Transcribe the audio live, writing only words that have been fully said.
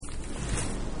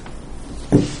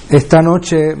Esta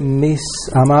noche, mis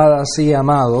amadas y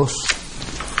amados,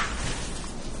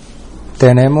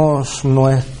 tenemos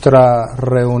nuestra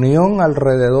reunión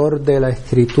alrededor de la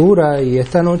Escritura y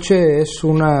esta noche es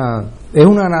una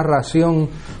narración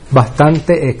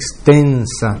bastante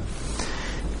extensa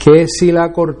que si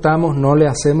la cortamos no le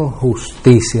hacemos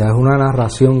justicia. Es una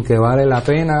narración que vale la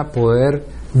pena poder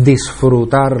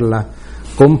disfrutarla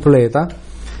completa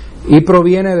y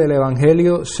proviene del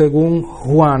Evangelio según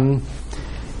Juan,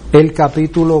 el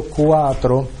capítulo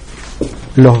 4,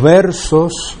 los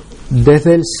versos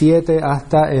desde el 7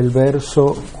 hasta el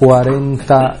verso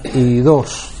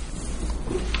 42.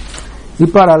 Y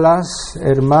para las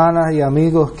hermanas y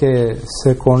amigos que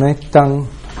se conectan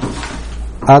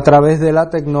a través de la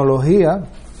tecnología,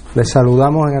 les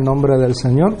saludamos en el nombre del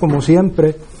Señor, como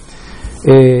siempre,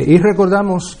 y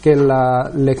recordamos que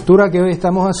la lectura que hoy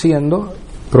estamos haciendo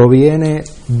proviene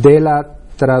de la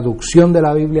traducción de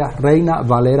la Biblia Reina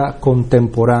Valera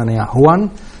Contemporánea,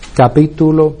 Juan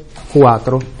capítulo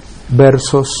 4,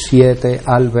 versos 7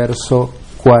 al verso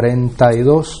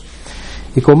 42.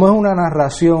 Y como es una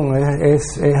narración,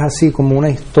 es así como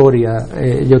una historia,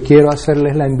 yo quiero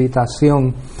hacerles la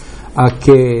invitación a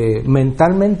que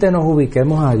mentalmente nos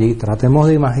ubiquemos allí, tratemos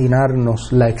de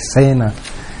imaginarnos la escena,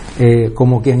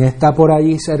 como quien está por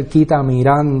allí cerquita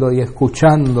mirando y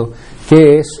escuchando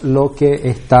qué es lo que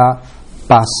está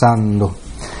pasando.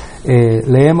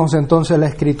 Leemos entonces la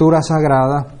Escritura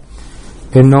Sagrada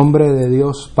en nombre de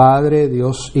Dios Padre,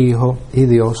 Dios Hijo y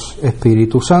Dios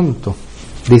Espíritu Santo.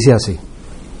 Dice así: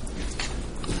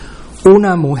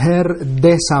 una mujer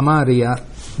de Samaria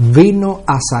vino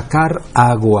a sacar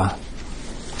agua,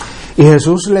 y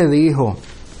Jesús le dijo: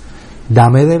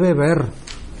 dame de beber.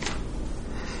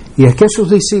 Y es que sus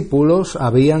discípulos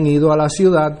habían ido a la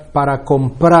ciudad para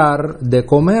comprar de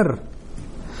comer.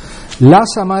 La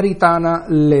samaritana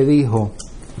le dijo: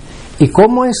 ¿y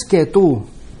cómo es que tú,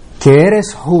 que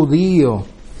eres judío,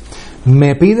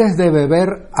 me pides de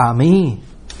beber a mí,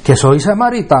 que soy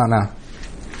samaritana?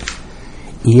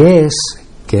 Y es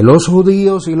que los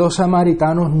judíos y los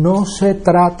samaritanos no se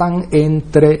tratan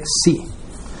entre sí.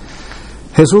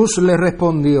 Jesús le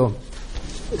respondió: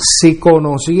 si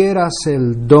conocieras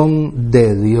el don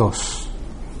de Dios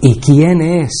y quién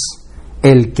es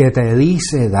el que te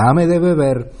dice dame de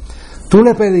beber, tú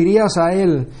le pedirías a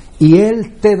él y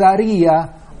él te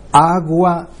daría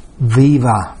agua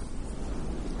viva.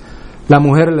 La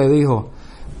mujer le dijo: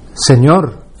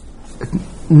 Señor,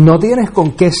 no tienes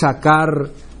con qué sacar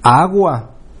agua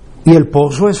y el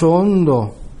pozo es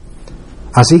hondo.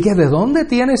 Así que ¿de dónde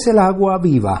tienes el agua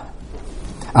viva?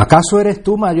 ¿Acaso eres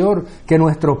tú mayor que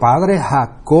nuestro padre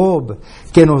Jacob,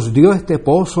 que nos dio este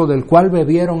pozo del cual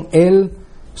bebieron él,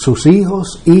 sus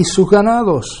hijos y sus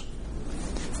ganados?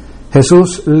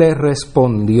 Jesús le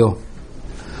respondió: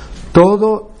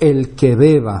 todo el que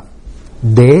beba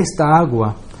de esta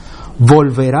agua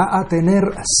volverá a tener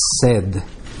sed,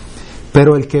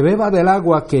 pero el que beba del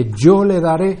agua que yo le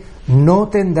daré no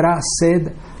tendrá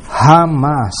sed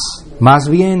jamás. Más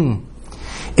bien,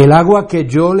 el agua que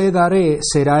yo le daré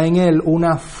será en él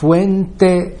una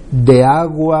fuente de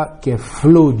agua que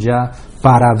fluya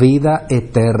para vida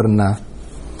eterna.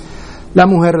 La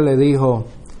mujer le dijo: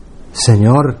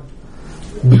 Señor,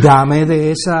 dame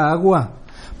de esa agua,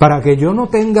 para que yo no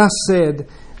tenga sed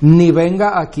ni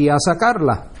venga aquí a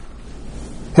sacarla.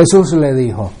 Jesús le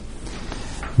dijo: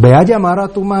 ve a llamar a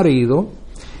tu marido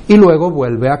y luego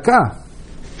vuelve acá.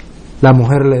 La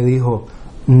mujer le dijo: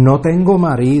 no tengo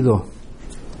marido.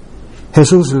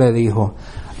 Jesús le dijo: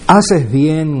 haces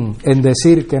bien en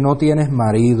decir que no tienes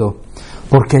marido,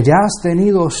 porque ya has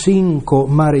tenido 5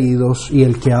 maridos y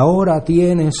el que ahora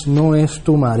tienes no es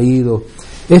tu marido.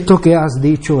 Esto que has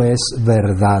dicho es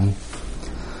verdad.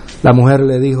 La mujer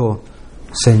le dijo: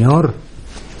 Señor,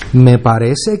 me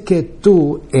parece que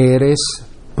tú eres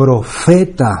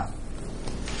profeta.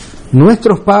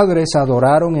 Nuestros padres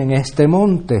adoraron en este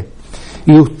monte,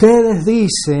 y ustedes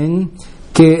dicen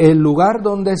que el lugar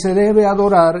donde se debe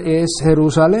adorar es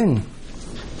Jerusalén.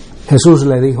 Jesús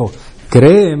le dijo: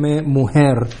 créeme,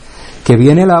 mujer, que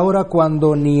viene la hora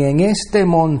cuando ni en este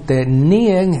monte ni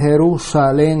en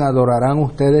Jerusalén adorarán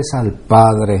ustedes al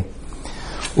Padre.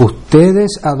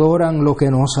 Ustedes adoran lo que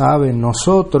no saben,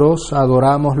 nosotros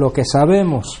adoramos lo que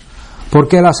sabemos,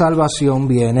 porque la salvación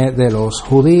viene de los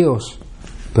judíos.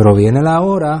 Pero viene la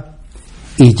hora,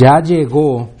 y ya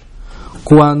llegó,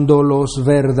 cuando los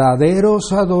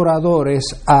verdaderos adoradores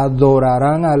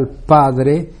adorarán al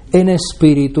Padre en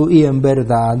espíritu y en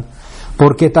verdad,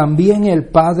 porque también el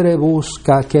Padre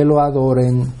busca que lo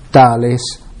adoren tales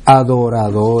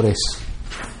adoradores.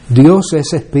 Dios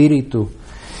es espíritu,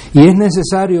 Y es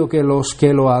necesario que los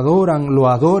que lo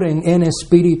adoren en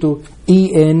espíritu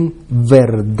y en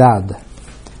verdad.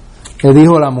 Le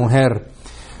dijo la mujer: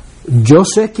 yo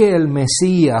sé que el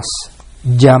Mesías,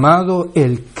 llamado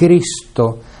el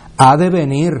Cristo, ha de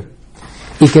venir,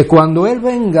 y que cuando Él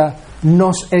venga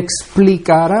nos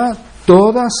explicará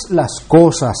todas las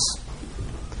cosas.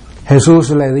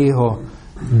 Jesús le dijo: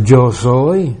 yo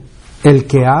soy el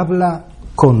que habla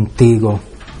contigo.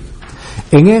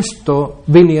 En esto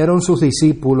vinieron sus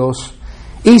discípulos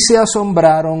y se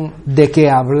asombraron de que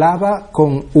hablaba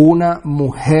con una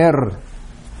mujer.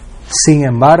 Sin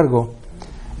embargo,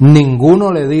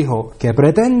 ninguno le dijo: ¿qué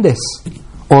pretendes?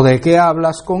 ¿O de qué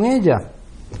hablas con ella?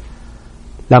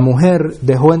 La mujer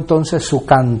dejó entonces su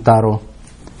cántaro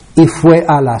y fue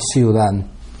a la ciudad.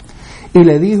 Y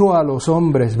le dijo a los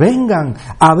hombres: vengan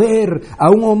a ver a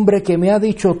un hombre que me ha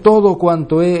dicho todo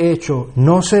cuanto he hecho.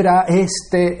 ¿No será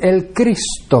este el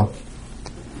Cristo?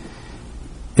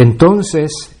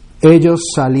 Entonces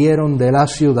ellos salieron de la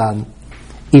ciudad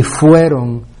y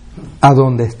fueron a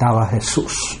donde estaba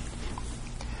Jesús.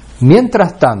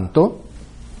 Mientras tanto,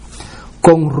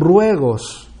 con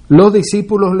ruegos, los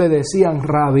discípulos le decían: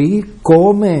 Rabí,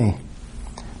 come.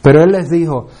 Pero él les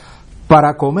dijo: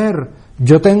 para comer,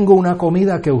 yo tengo una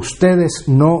comida que ustedes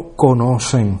no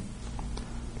conocen.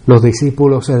 Los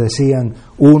discípulos se decían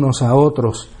unos a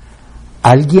otros: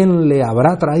 ¿alguien le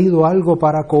habrá traído algo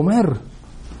para comer?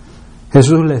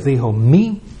 Jesús les dijo: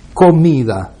 mi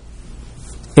comida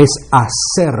es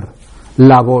hacer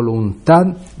la voluntad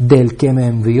del que me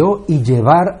envió y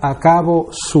llevar a cabo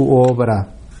su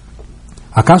obra.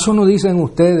 ¿Acaso no dicen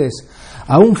ustedes: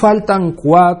 aún faltan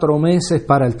 4 meses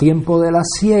para el tiempo de la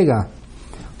siega?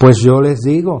 Pues yo les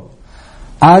digo: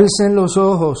 alcen los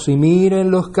ojos y miren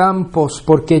los campos,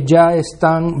 porque ya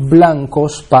están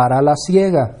blancos para la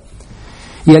siega.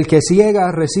 Y el que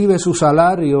siega recibe su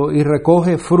salario y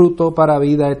recoge fruto para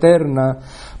vida eterna,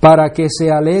 para que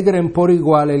se alegren por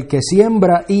igual el que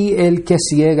siembra y el que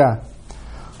siega.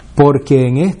 Porque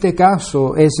en este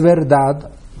caso es verdad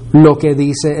lo que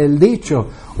dice el dicho: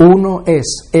 uno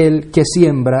es el que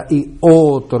siembra y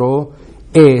otro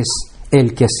es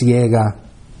el que siega.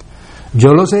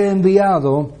 Yo los he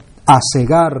enviado a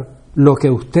segar lo que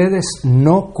ustedes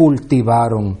no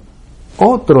cultivaron,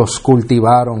 otros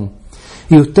cultivaron,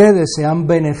 y ustedes se han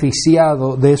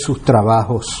beneficiado de sus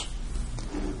trabajos.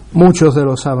 Muchos de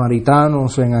los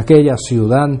samaritanos en aquella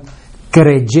ciudad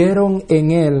creyeron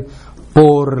en él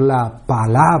por la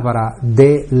palabra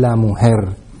de la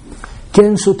mujer, que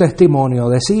en su testimonio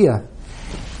decía: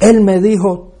 él me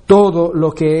dijo todo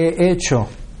lo que he hecho.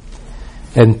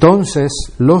 Entonces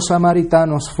los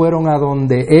samaritanos fueron a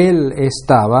donde él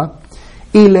estaba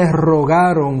y les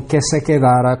rogaron que se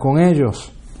quedara con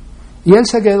ellos. Y él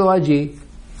se quedó allí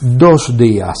 2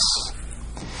 días.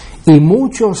 Y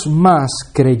muchos más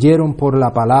creyeron por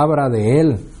la palabra de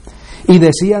él. Y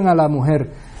decían a la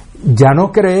mujer: ya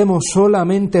no creemos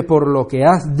solamente por lo que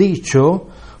has dicho,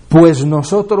 pues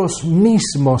nosotros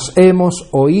mismos hemos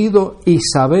oído y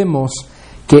sabemos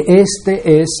que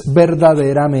este es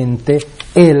verdaderamente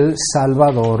el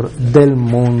Salvador del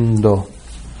mundo.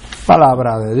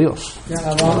 Palabra de Dios. Te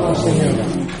alabamos, Señor.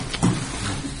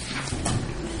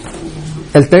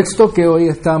 El texto que hoy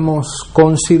estamos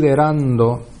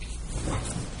considerando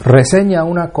reseña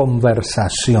una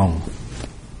conversación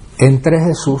entre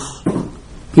Jesús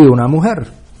y una mujer,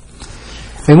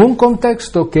 en un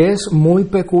contexto que es muy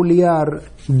peculiar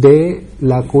de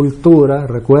la cultura.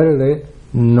 Recuerde,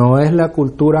 no es la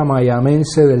cultura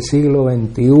mayamense del siglo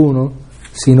XXI,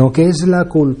 sino que es la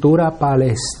cultura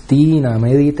palestina,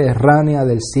 mediterránea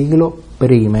del siglo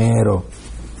I.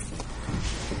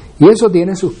 Y eso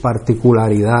tiene sus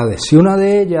particularidades, y una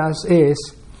de ellas es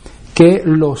que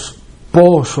los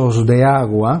pozos de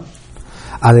agua,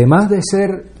 además de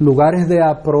ser lugares de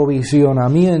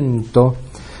aprovisionamiento,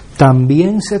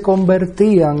 también se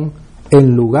convertían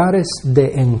en lugares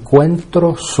de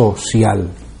encuentro social.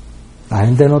 La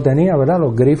gente no tenía, ¿verdad?,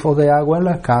 los grifos de agua en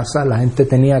las casas, la gente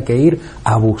tenía que ir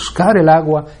a buscar el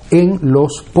agua en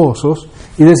los pozos,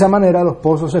 y de esa manera los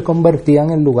pozos se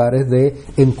convertían en lugares de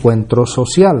encuentro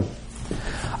social.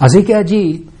 Así que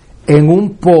allí, en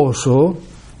un pozo,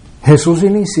 Jesús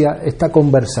inicia esta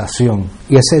conversación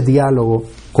y ese diálogo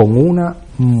con una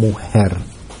mujer.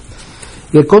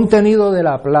 Y el contenido de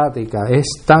la plática es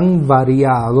tan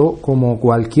variado como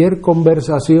cualquier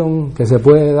conversación que se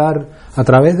puede dar a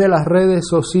través de las redes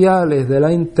sociales, de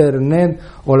la internet,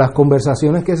 o las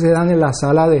conversaciones que se dan en la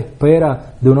sala de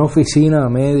espera de una oficina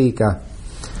médica.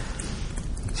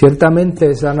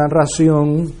 Ciertamente esa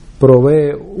narración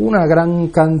provee una gran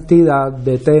cantidad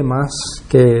de temas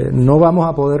que no vamos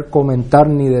a poder comentar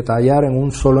ni detallar en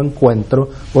un solo encuentro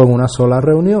o en una sola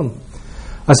reunión.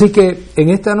 Así que en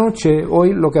esta noche,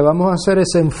 hoy lo que vamos a hacer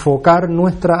es enfocar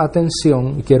nuestra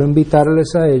atención, y quiero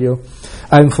invitarles a ello,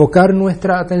 a enfocar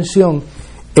nuestra atención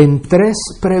en 3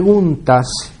 preguntas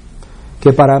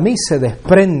que para mí se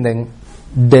desprenden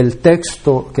del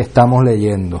texto que estamos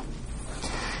leyendo.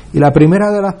 Y la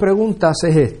primera de las preguntas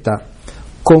es esta: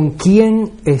 ¿con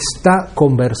quién está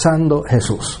conversando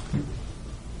Jesús?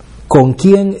 ¿Con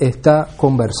quién está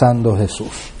conversando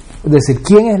Jesús? Es decir,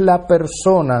 ¿quién es la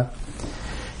persona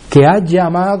que ha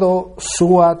llamado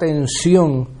su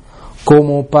atención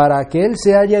como para que él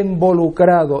se haya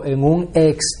involucrado en un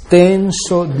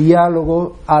extenso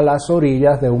diálogo a las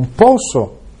orillas de un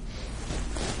pozo?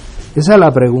 Esa es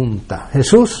la pregunta.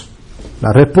 Jesús,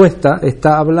 la respuesta,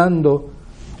 está hablando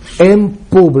en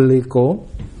público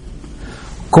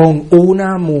con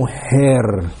una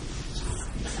mujer.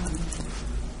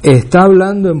 Está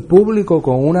hablando en público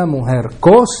con una mujer,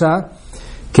 cosa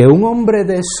que un hombre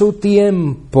de su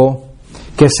tiempo,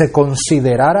 que se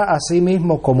considerara a sí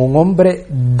mismo como un hombre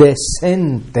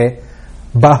decente,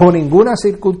 bajo ninguna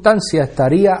circunstancia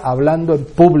estaría hablando en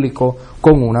público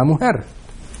con una mujer.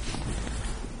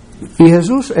 Y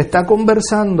Jesús está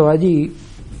conversando allí,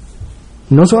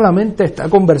 no solamente está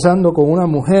conversando con una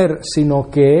mujer, sino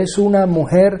que es una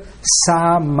mujer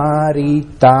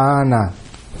samaritana.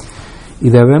 Y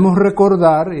debemos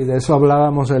recordar, y de eso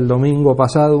hablábamos el domingo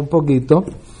pasado un poquito,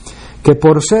 que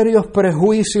por serios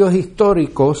prejuicios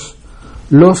históricos,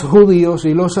 los judíos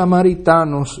y los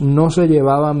samaritanos no se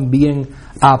llevaban bien,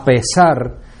 a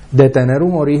pesar de tener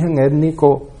un origen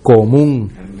étnico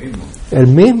común. El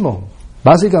mismo,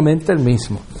 básicamente el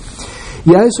mismo.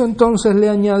 Y a eso entonces le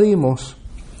añadimos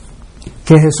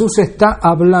que Jesús está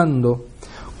hablando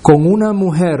con una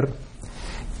mujer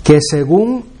que,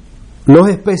 según los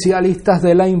especialistas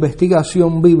de la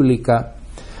investigación bíblica,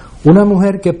 una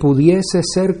mujer que pudiese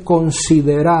ser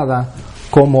considerada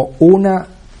como una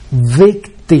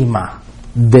víctima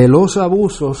de los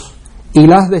abusos y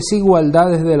las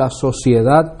desigualdades de la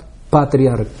sociedad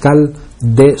patriarcal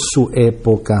de su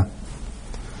época.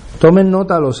 Tomen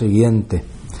nota de lo siguiente: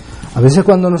 a veces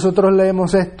cuando nosotros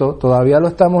leemos esto, todavía lo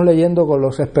estamos leyendo con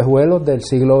los espejuelos del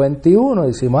siglo XXI.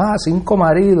 Decimos, 5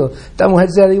 maridos, esta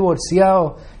mujer se ha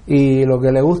divorciado y lo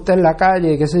que le gusta es la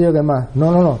calle y qué sé yo qué más.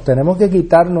 No, tenemos que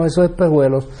quitarnos esos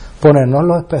espejuelos, ponernos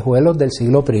los espejuelos del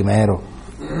siglo I,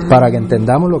 para que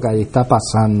entendamos lo que allí está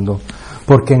pasando.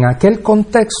 Porque en aquel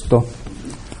contexto,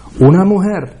 una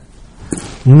mujer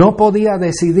no podía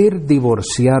decidir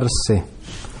divorciarse,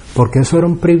 porque eso era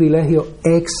un privilegio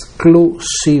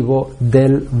exclusivo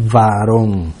del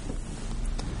varón.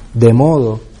 De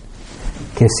modo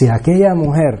que si aquella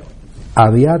mujer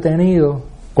había tenido,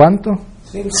 ¿cuánto?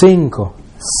 5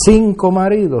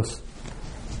 maridos,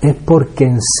 es porque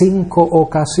en 5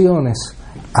 ocasiones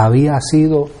había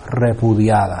sido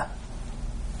repudiada,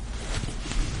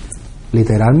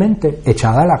 literalmente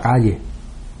echada a la calle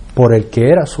por el que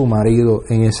era su marido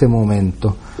en ese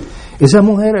momento. Esa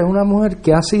mujer es una mujer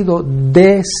que ha sido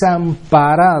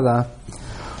desamparada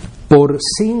por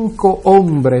 5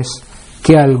 hombres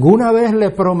que alguna vez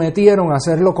le prometieron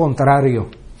hacer lo contrario,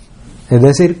 es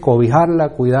decir, cobijarla,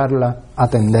 cuidarla,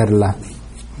 atenderla.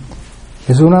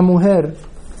 Es una mujer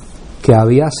que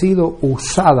había sido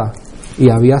usada y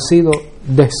había sido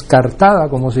descartada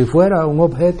como si fuera un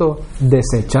objeto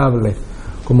desechable,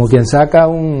 como quien saca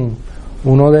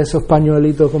uno de esos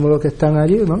pañuelitos como los que están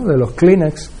allí, ¿no?, de los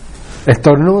Kleenex,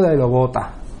 estornuda y lo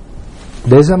bota.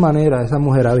 De esa manera esa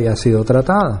mujer había sido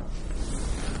tratada.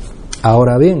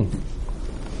 Ahora bien,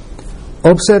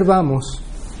 observamos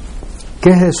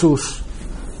que Jesús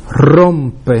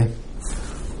rompe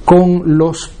con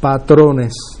los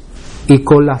patrones y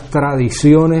con las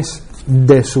tradiciones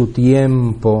de su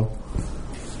tiempo,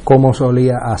 como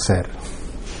solía hacer.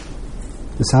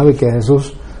 Usted sabe que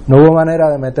Jesús no hubo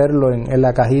manera de meterlo en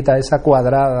la cajita esa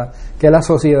cuadrada que las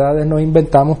sociedades nos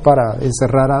inventamos para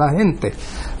encerrar a la gente.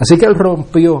 Así que Él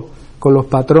rompió con los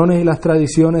patrones y las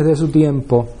tradiciones de su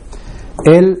tiempo.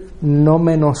 Él no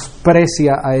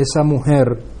menosprecia a esa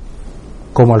mujer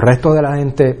como el resto de la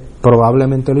gente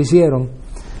probablemente lo hicieron.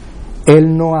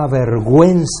 Él no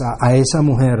avergüenza a esa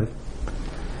mujer.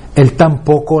 Él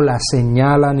tampoco la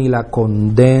señala ni la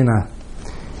condena.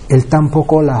 Él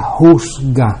tampoco la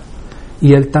juzga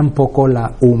y Él tampoco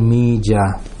la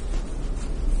humilla.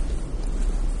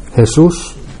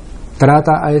 Jesús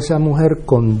trata a esa mujer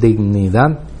con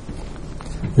dignidad,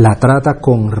 la trata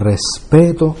con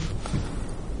respeto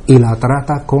y la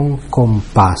trata con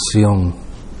compasión.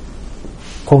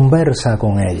 conversa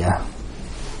con ella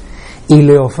y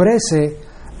le ofrece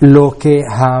lo que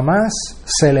jamás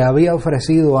se le había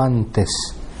ofrecido antes,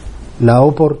 la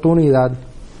oportunidad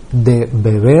de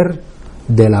beber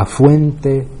de la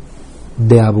fuente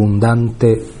de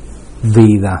abundante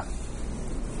vida.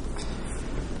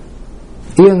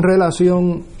 Y en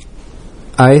relación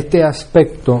a este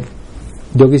aspecto,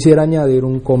 yo quisiera añadir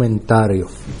un comentario.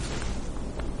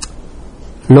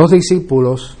 Los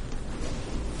discípulos,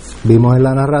 vimos en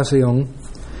la narración,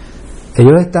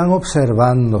 ellos están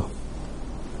observando.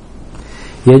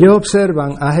 Y ellos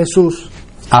observan a Jesús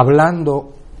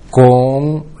hablando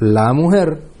con la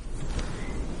mujer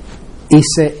y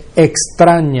se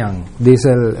extrañan, dice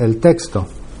el texto.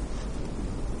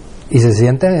 Y se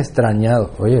sienten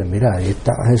extrañados. Oye, mira, ahí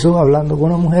está Jesús hablando con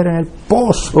una mujer en el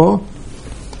pozo.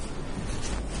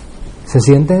 Se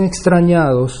sienten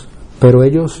extrañados, pero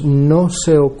ellos no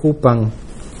se ocupan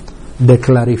de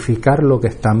clarificar lo que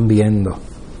están viendo.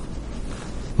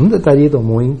 Un detallito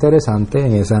muy interesante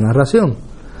en esa narración.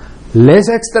 Les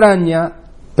extraña,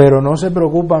 pero no se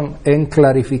preocupan en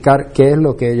clarificar qué es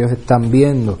lo que ellos están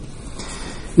viendo.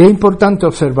 Y es importante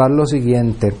observar lo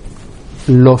siguiente: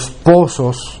 los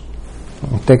pozos,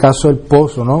 en este caso el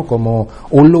pozo, ¿no?, como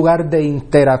un lugar de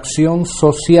interacción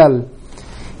social,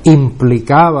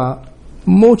 implicaba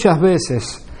muchas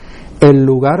veces el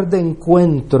lugar de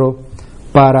encuentro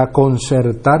para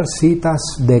concertar citas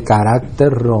de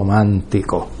carácter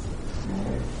romántico.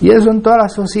 Y eso en todas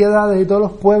las sociedades y todos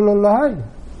los pueblos las hay.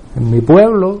 En mi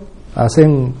pueblo,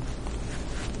 hacen,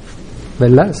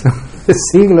 ¿verdad?,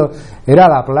 siglos, era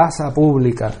la plaza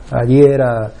pública. Allí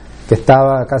era que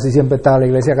estaba, casi siempre estaba la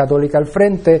iglesia católica al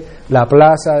frente, la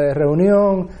plaza de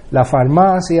reunión, la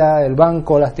farmacia, el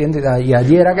banco, las tiendas, y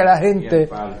allí era que la gente,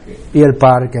 y el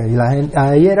parque, y la gente,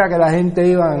 allí era que la gente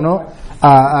iba, ¿no?,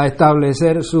 a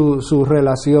establecer sus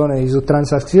relaciones y sus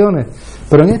transacciones.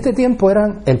 Pero en este tiempo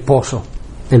eran el pozo.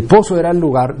 El pozo era el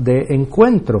lugar de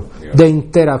encuentro, de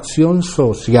interacción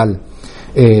social.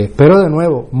 Pero de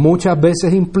nuevo, muchas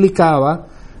veces implicaba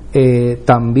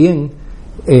también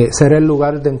ser el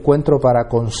lugar de encuentro para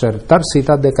concertar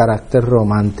citas de carácter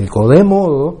romántico. De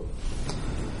modo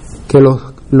que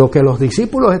lo que los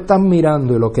discípulos están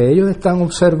mirando y lo que ellos están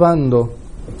observando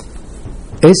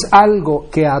es algo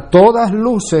que a todas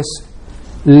luces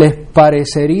les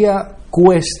parecería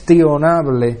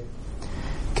cuestionable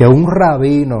que un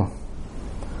rabino,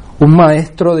 un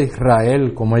maestro de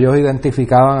Israel, como ellos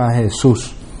identificaban a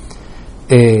Jesús,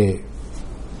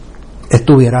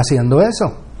 estuviera haciendo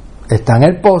eso. Está en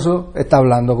el pozo, está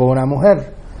hablando con una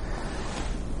mujer.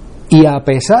 Y a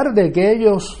pesar de que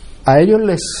a ellos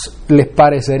les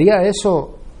parecería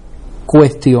eso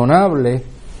cuestionable,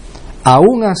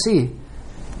 aún así,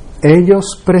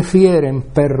 ellos prefieren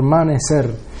permanecer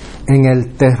en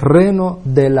el terreno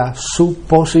de la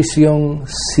suposición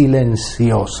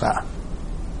silenciosa.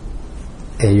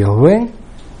 Ellos ven,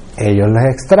 ellos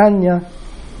les extraña,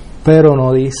 pero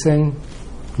no dicen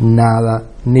nada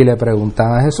ni le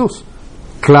preguntan a Jesús.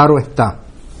 Claro está,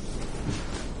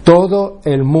 todo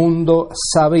el mundo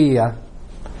sabía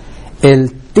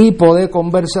el tipo de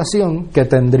conversación que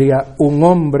tendría un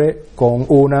hombre con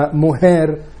una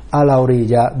mujer a la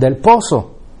orilla del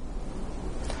pozo.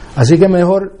 Así que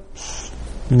mejor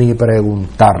ni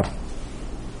preguntar.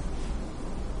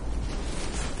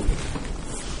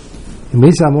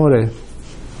 Mis amores,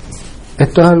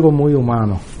 esto es algo muy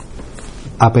humano,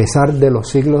 a pesar de los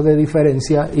siglos de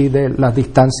diferencia y de las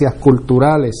distancias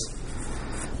culturales.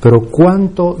 Pero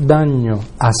cuánto daño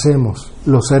hacemos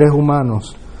los seres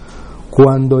humanos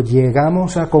cuando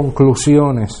llegamos a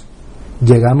conclusiones,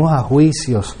 llegamos a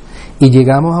juicios y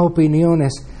llegamos a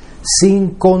opiniones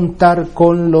sin contar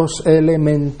con los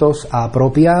elementos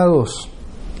apropiados.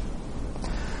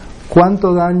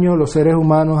 Cuánto daño los seres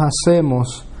humanos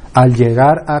hacemos al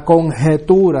llegar a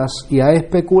conjeturas y a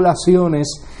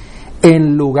especulaciones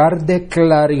en lugar de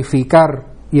clarificar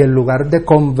y en lugar de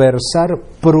conversar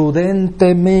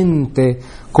prudentemente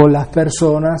con las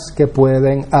personas que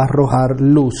pueden arrojar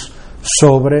luz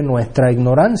sobre nuestra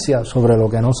ignorancia, sobre lo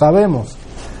que no sabemos.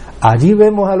 Allí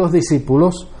vemos a los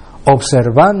discípulos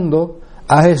observando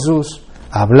a Jesús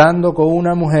hablando con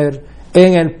una mujer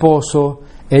en el pozo.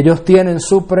 Ellos tienen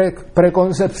su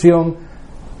preconcepción,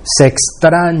 se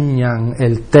extrañan.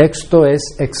 El texto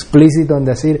es explícito en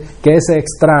decir que se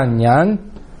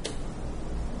extrañan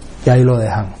y ahí lo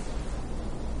dejan.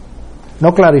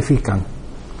 No clarifican,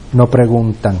 no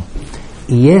preguntan.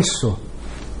 Y eso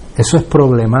es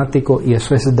problemático y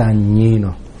eso es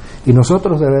dañino. Y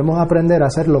nosotros debemos aprender a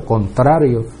hacer lo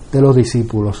contrario de los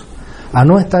discípulos, a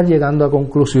no estar llegando a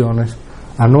conclusiones,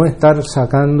 a no estar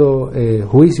sacando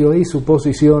juicios y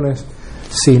suposiciones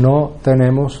si no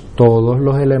tenemos todos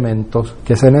los elementos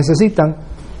que se necesitan,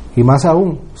 y más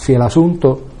aún si el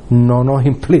asunto no nos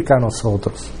implica a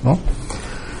nosotros, ¿no?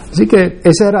 Así que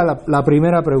esa era la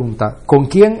primera pregunta. ¿Con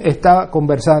quién está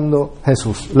conversando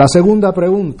Jesús? La segunda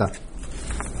pregunta: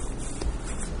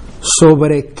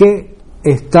 ¿sobre qué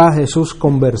está Jesús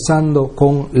conversando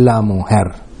con la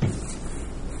mujer?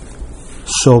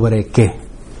 ¿Sobre qué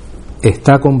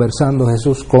está conversando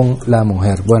Jesús con la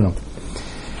mujer? Bueno,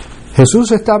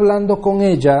 Jesús está hablando con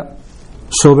ella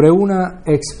sobre una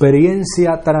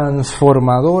experiencia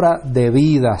transformadora de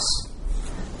vidas,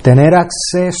 tener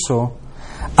acceso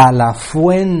a la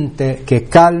fuente que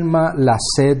calma la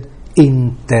sed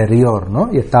interior, ¿no?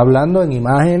 Y está hablando en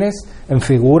imágenes, en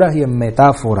figuras y en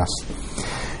metáforas.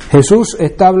 Jesús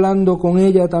está hablando con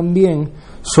ella también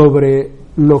sobre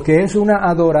lo que es una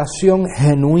adoración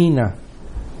genuina,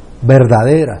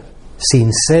 verdadera,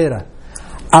 sincera,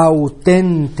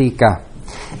 auténtica,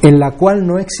 en la cual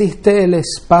no existe el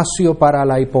espacio para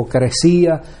la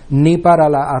hipocresía ni para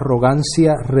la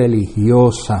arrogancia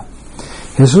religiosa.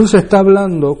 Jesús está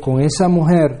hablando con esa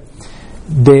mujer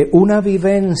de una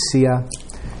vivencia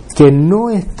que no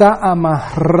está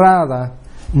amarrada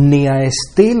ni a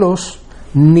estilos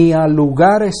ni a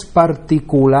lugares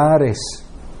particulares.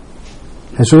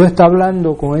 Jesús está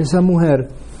hablando con esa mujer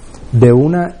de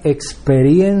una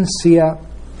experiencia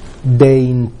de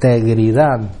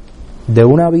integridad, de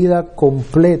una vida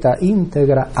completa,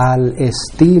 íntegra, al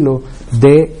estilo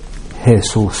de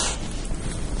Jesús.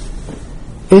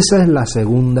 Esa es la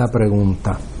segunda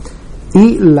pregunta.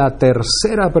 Y la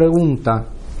tercera pregunta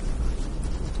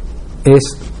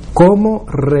es: ¿cómo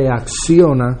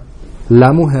reacciona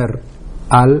la mujer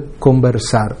al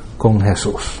conversar con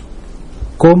Jesús?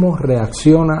 ¿Cómo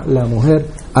reacciona la mujer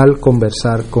al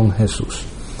conversar con Jesús?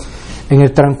 En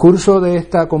el transcurso de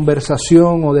esta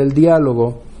conversación o del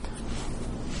diálogo,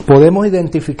 podemos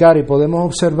identificar y podemos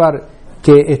observar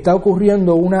que está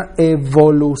ocurriendo una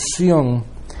evolución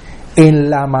en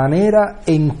la manera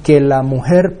en que la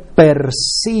mujer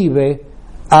percibe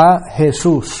a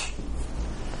Jesús.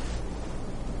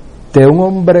 De un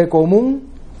hombre común,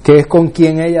 que es con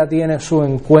quien ella tiene su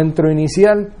encuentro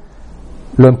inicial,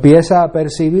 lo empieza a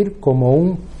percibir como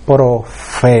un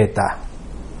profeta.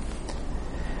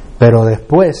 Pero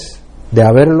después de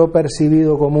haberlo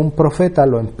percibido como un profeta,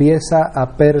 lo empieza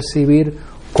a percibir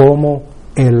como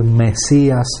el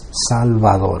Mesías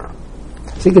Salvador.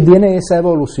 Así que tiene esa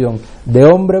evolución de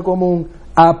hombre común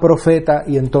a profeta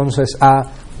y entonces a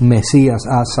Mesías,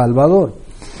 a Salvador.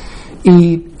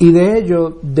 Y de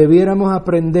ello debiéramos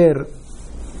aprender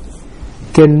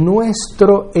que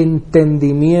nuestro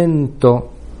entendimiento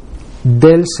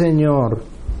del Señor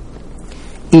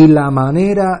y la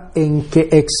manera en que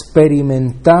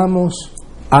experimentamos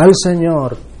al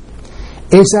Señor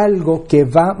es algo que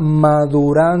va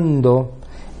madurando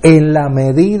en la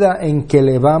medida en que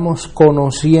le vamos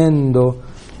conociendo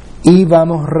y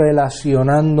vamos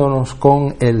relacionándonos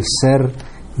con el ser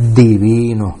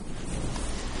divino.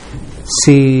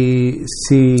 Si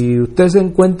usted se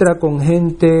encuentra con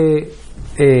gente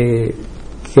que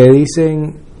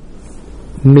dicen: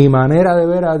 mi manera de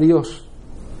ver a Dios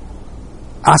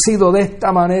ha sido de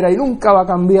esta manera y nunca va a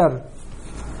cambiar,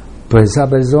 pues esa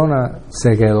persona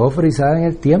se quedó frisada en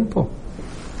el tiempo,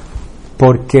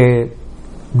 porque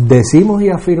decimos y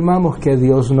afirmamos que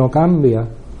Dios no cambia,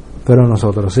 pero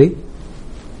nosotros sí.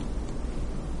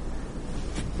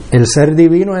 El ser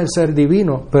divino es el ser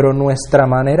divino, pero nuestra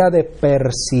manera de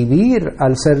percibir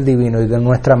al ser divino y de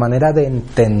nuestra manera de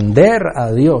entender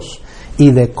a Dios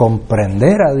y de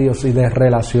comprender a Dios y de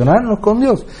relacionarnos con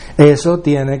Dios, eso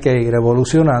tiene que ir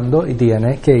evolucionando y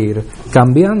tiene que ir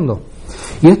cambiando.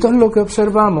 Y esto es lo que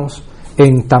observamos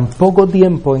en tan poco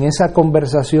tiempo en esa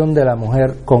conversación de la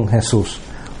mujer con Jesús.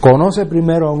 Conoce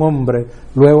primero a un hombre,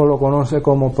 luego lo conoce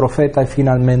como profeta y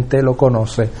finalmente lo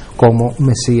conoce como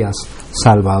Mesías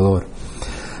Salvador.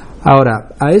 Ahora,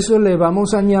 a eso le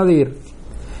vamos a añadir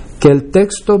que el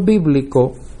texto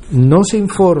bíblico nos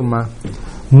informa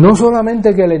no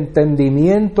solamente que el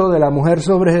entendimiento de la mujer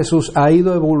sobre Jesús ha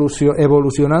ido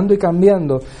evolucionando y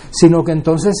cambiando, sino que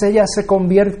entonces ella se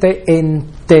convierte en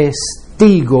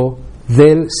testigo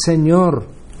del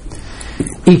Señor.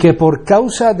 Y que por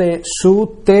causa de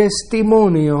su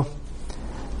testimonio,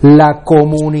 la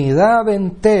comunidad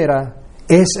entera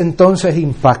es entonces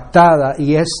impactada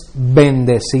y es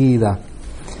bendecida.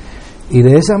 Y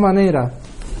de esa manera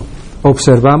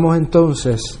observamos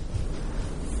entonces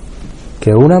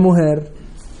que una mujer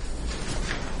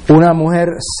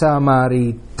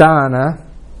samaritana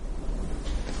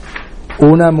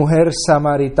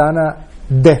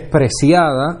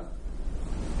despreciada,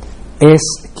 es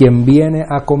quien viene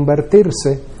a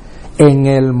convertirse en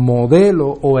el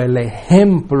modelo o el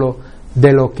ejemplo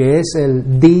de lo que es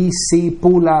el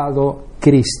discipulado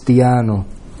cristiano.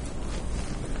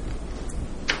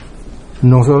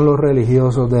 No son los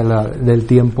religiosos del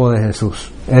tiempo de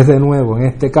Jesús. Es de nuevo, en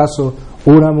este caso,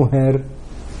 una mujer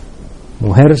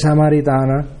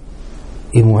samaritana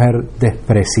y mujer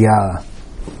despreciada.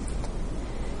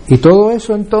 Y todo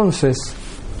eso entonces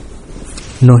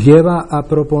nos lleva a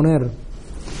proponer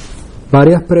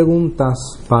varias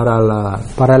preguntas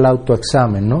para el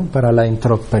autoexamen, ¿no? Para la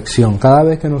introspección. Cada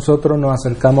vez que nosotros nos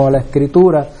acercamos a la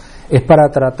Escritura es para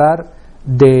tratar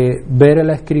de ver en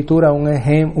la Escritura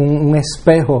un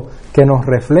espejo que nos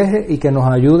refleje y que nos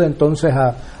ayude entonces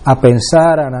a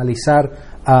pensar, a analizar,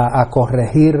 a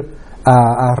corregir,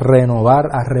 a renovar,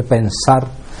 a repensar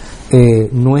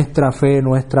nuestra fe,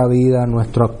 nuestra vida,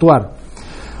 nuestro actuar.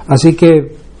 Así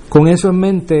que con eso en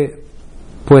mente,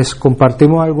 pues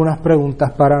compartimos algunas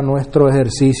preguntas para nuestro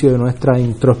ejercicio de nuestra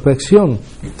introspección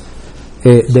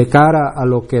de cara a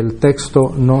lo que el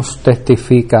texto nos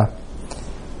testifica.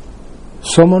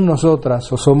 ¿Somos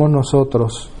nosotras o somos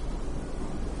nosotros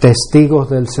testigos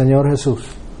del Señor Jesús?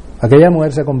 Aquella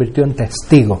mujer se convirtió en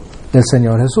testigo del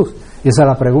Señor Jesús. Y esa es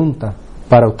la pregunta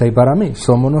para usted y para mí.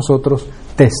 ¿Somos nosotros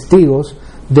testigos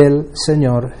del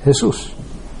Señor Jesús?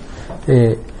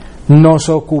 Nos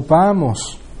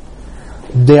ocupamos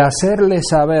de hacerle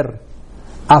saber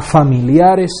a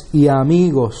familiares y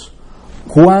amigos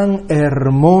cuán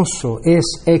hermoso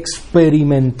es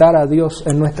experimentar a Dios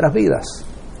en nuestras vidas.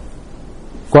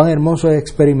 Cuán hermoso es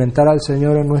experimentar al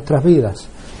Señor en nuestras vidas.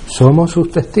 ¿Somos sus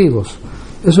testigos?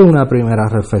 Eso es una primera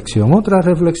reflexión. Otra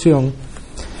reflexión: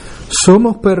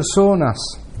 somos personas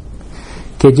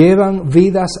que llevan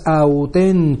vidas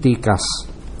auténticas,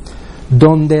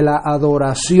 donde la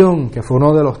adoración, que fue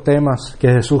uno de los temas que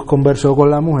Jesús conversó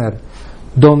con la mujer,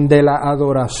 donde la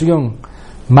adoración,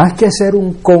 más que ser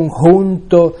un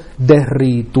conjunto de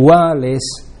rituales,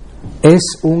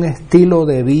 es un estilo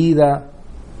de vida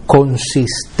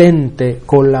consistente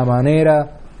con la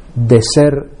manera de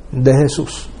ser de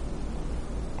Jesús.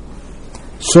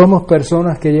 Somos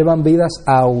personas que llevan vidas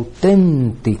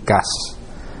auténticas,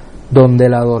 donde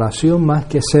la adoración, más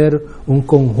que ser un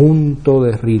conjunto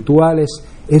de rituales,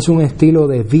 es un estilo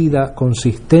de vida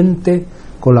consistente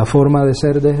con la forma de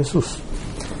ser de Jesús.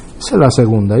 Esa es la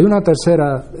segunda. Y una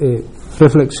tercera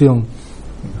reflexión: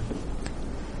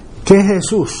 ¿qué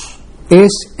Jesús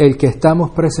es el que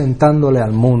estamos presentándole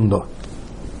al mundo?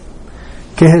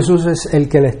 ¿Qué Jesús es el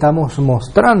que le estamos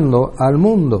mostrando al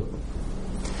mundo?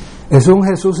 ¿Es un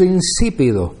Jesús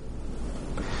insípido?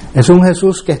 ¿Es un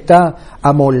Jesús que está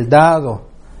amoldado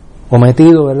o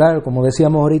metido, ¿verdad?, como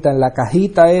decíamos ahorita, en la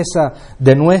cajita esa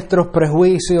de nuestros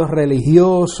prejuicios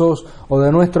religiosos o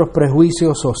de nuestros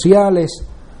prejuicios sociales?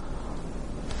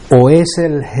 ¿O es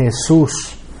el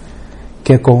Jesús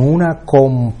que con una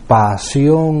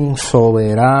compasión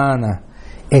soberana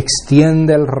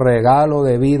extiende el regalo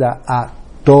de vida a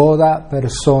toda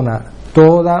persona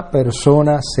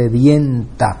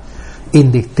sedienta,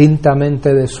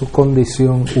 indistintamente de su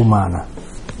condición humana?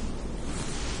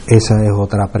 Esa es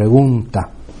otra pregunta.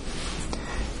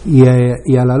 Y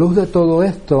a la luz de todo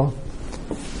esto,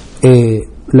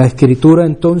 la Escritura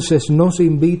entonces nos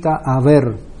invita a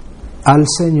ver al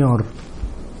Señor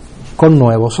con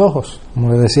nuevos ojos, como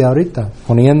les decía ahorita,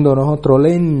 poniéndonos otro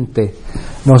lente.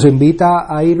 Nos invita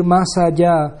a ir más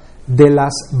allá de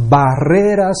las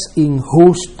barreras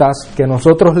injustas que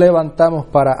nosotros levantamos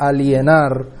para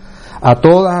alienar a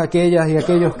todas aquellas y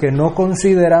aquellos que no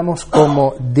consideramos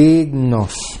como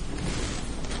dignos.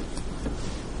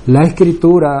 La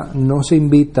Escritura nos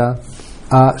invita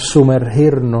a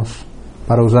sumergirnos,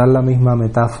 para usar la misma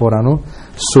metáfora, ¿no?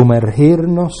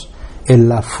 Sumergirnos en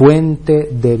la fuente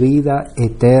de vida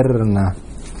eterna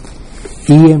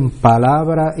y en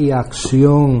palabra y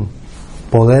acción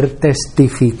poder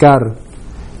testificar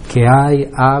que hay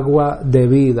agua de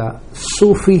vida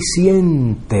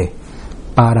suficiente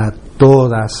para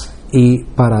todas y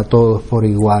para todos por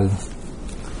igual.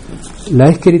 La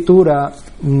Escritura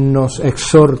nos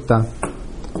exhorta,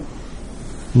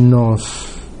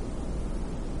 nos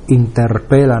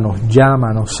interpela, nos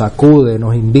llama, nos sacude,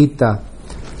 nos invita,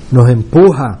 nos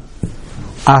empuja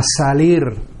a salir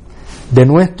de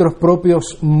nuestros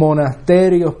propios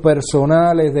monasterios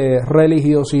personales de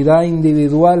religiosidad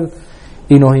individual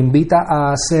y nos invita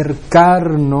a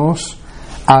acercarnos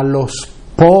a los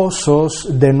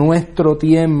pozos de nuestro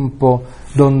tiempo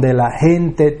donde la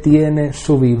gente tiene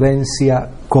su vivencia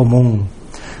común,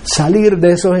 salir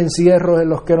de esos encierros en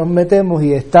los que nos metemos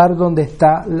y estar donde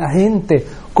está la gente,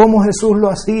 como Jesús lo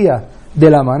hacía, de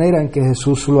la manera en que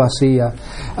Jesús lo hacía.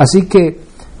 Así que,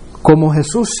 como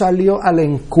Jesús salió al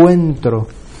encuentro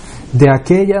de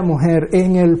aquella mujer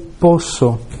en el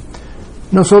pozo,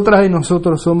 nosotras y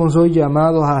nosotros somos hoy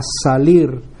llamados a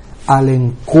salir al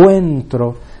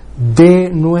encuentro de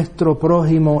nuestro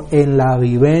prójimo en la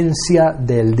vivencia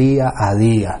del día a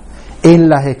día, en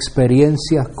las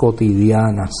experiencias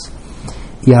cotidianas.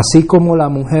 Y así como la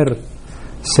mujer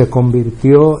se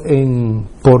convirtió en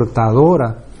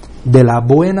portadora de la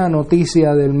buena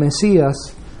noticia del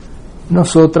Mesías,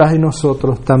 nosotras y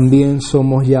nosotros también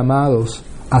somos llamados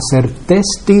a ser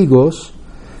testigos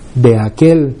de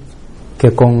aquel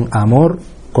que con amor,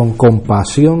 con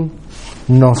compasión,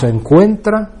 nos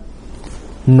encuentra,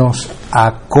 nos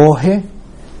acoge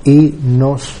y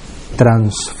nos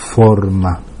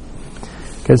transforma.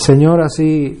 Que el Señor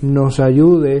así nos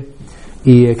ayude,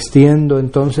 y extiendo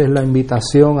entonces la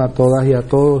invitación a todas y a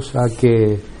todos a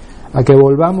que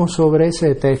volvamos sobre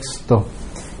ese texto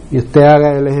y usted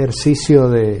haga el ejercicio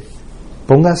de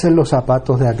póngase en los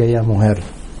zapatos de aquella mujer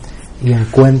y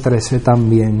encuéntrese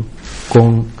también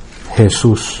con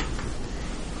Jesús.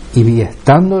 Y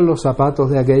estando en los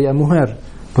zapatos de aquella mujer,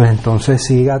 pues entonces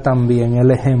siga también el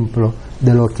ejemplo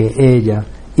de lo que ella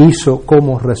hizo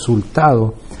como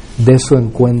resultado de su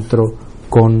encuentro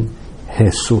con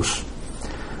Jesús.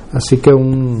 Así que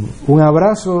un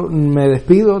abrazo, me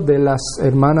despido de las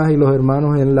hermanas y los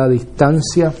hermanos en la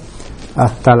distancia,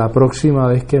 hasta la próxima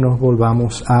vez que nos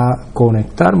volvamos a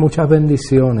conectar. Muchas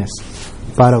bendiciones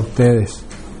para ustedes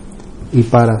y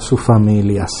para sus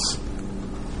familias.